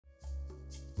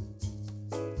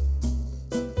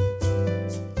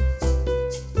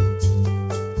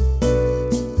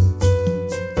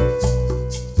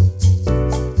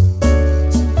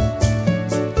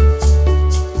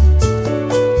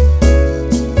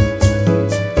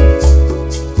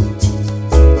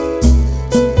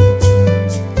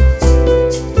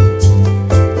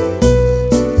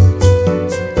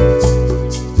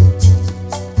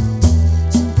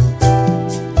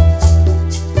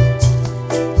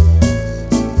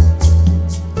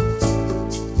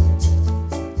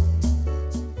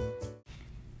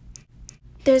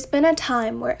in a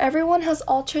time where everyone has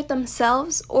altered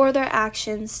themselves or their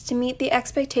actions to meet the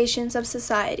expectations of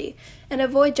society and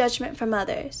avoid judgment from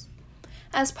others.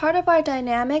 As part of our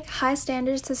dynamic,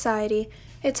 high-standard society,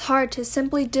 it's hard to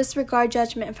simply disregard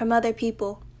judgment from other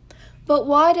people. But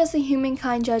why does the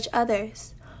humankind judge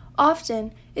others?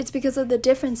 Often, it's because of the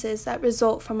differences that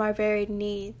result from our varied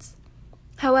needs.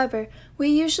 However, we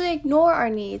usually ignore our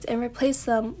needs and replace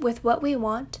them with what we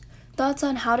want, thoughts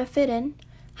on how to fit in,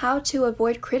 how to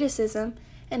avoid criticism,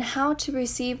 and how to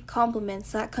receive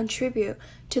compliments that contribute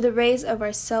to the raise of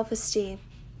our self-esteem.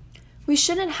 We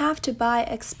shouldn't have to buy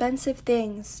expensive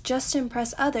things just to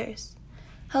impress others.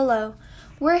 Hello,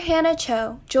 we're Hannah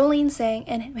Cho, Jolene Sang,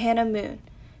 and Hannah Moon.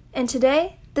 And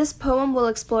today, this poem will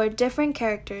explore different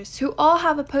characters who all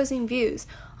have opposing views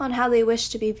on how they wish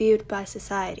to be viewed by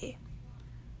society.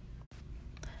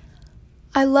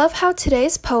 I love how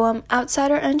today's poem,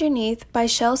 Outside or Underneath, by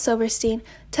Shel Silverstein,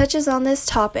 touches on this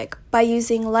topic by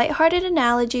using lighthearted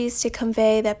analogies to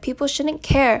convey that people shouldn't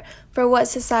care for what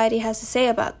society has to say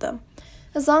about them,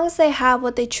 as long as they have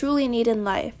what they truly need in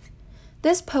life.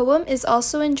 This poem is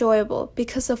also enjoyable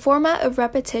because the format of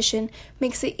repetition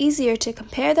makes it easier to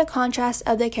compare the contrast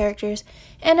of the characters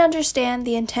and understand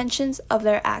the intentions of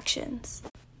their actions.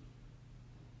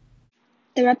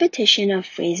 The repetition of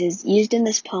phrases used in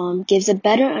this poem gives a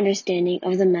better understanding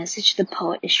of the message the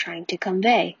poet is trying to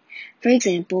convey. For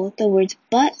example, the words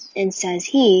but and says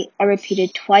he are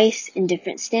repeated twice in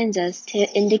different stanzas to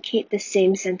indicate the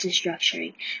same sentence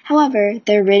structuring. However,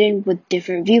 they're written with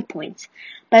different viewpoints.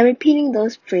 By repeating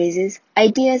those phrases,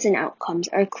 ideas and outcomes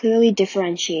are clearly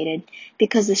differentiated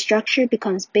because the structure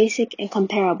becomes basic and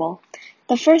comparable.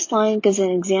 The first line gives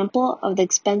an example of the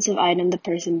expensive item the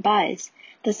person buys.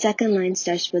 The second line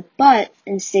starts with but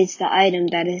and states the item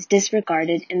that is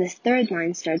disregarded, and the third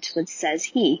line starts with says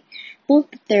he. Both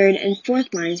the third and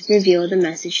fourth lines reveal the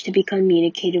message to be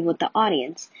communicated with the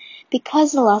audience.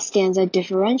 Because the last stanza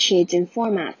differentiates in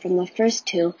format from the first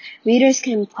two, readers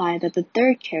can imply that the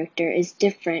third character is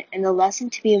different and the lesson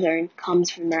to be learned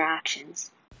comes from their actions.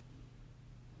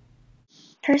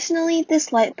 Personally,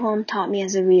 this light poem taught me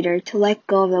as a reader to let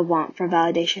go of the want for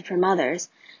validation from others.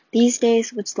 These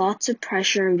days, with lots of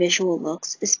pressure and visual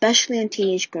looks, especially on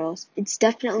teenage girls, it's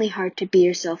definitely hard to be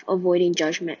yourself avoiding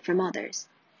judgment from others.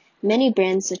 Many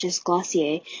brands such as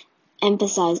Glossier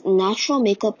emphasize a natural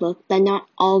makeup look that not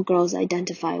all girls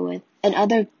identify with, and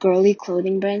other girly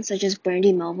clothing brands such as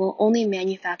Brandy Melville only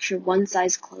manufacture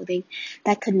one-size clothing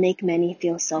that could make many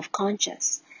feel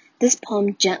self-conscious. This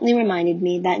poem gently reminded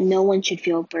me that no one should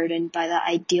feel burdened by the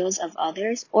ideals of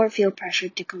others or feel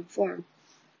pressured to conform.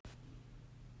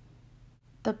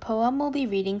 The poem we'll be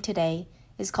reading today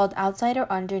is called Outside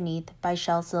or Underneath by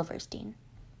Shel Silverstein.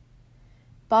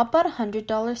 Bob bought a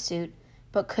 $100 suit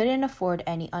but couldn't afford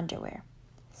any underwear.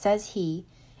 Says he,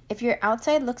 if your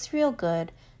outside looks real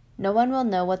good, no one will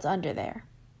know what's under there.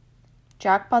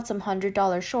 Jack bought some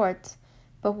 $100 shorts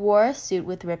but wore a suit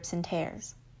with rips and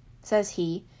tears. Says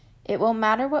he, it won't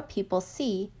matter what people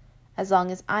see as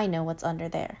long as I know what's under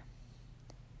there.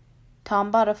 Tom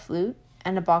bought a flute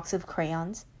and a box of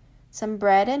crayons, some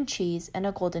bread and cheese, and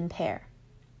a golden pear.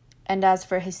 And as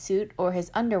for his suit or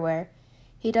his underwear,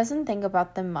 he doesn't think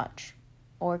about them much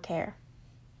or care.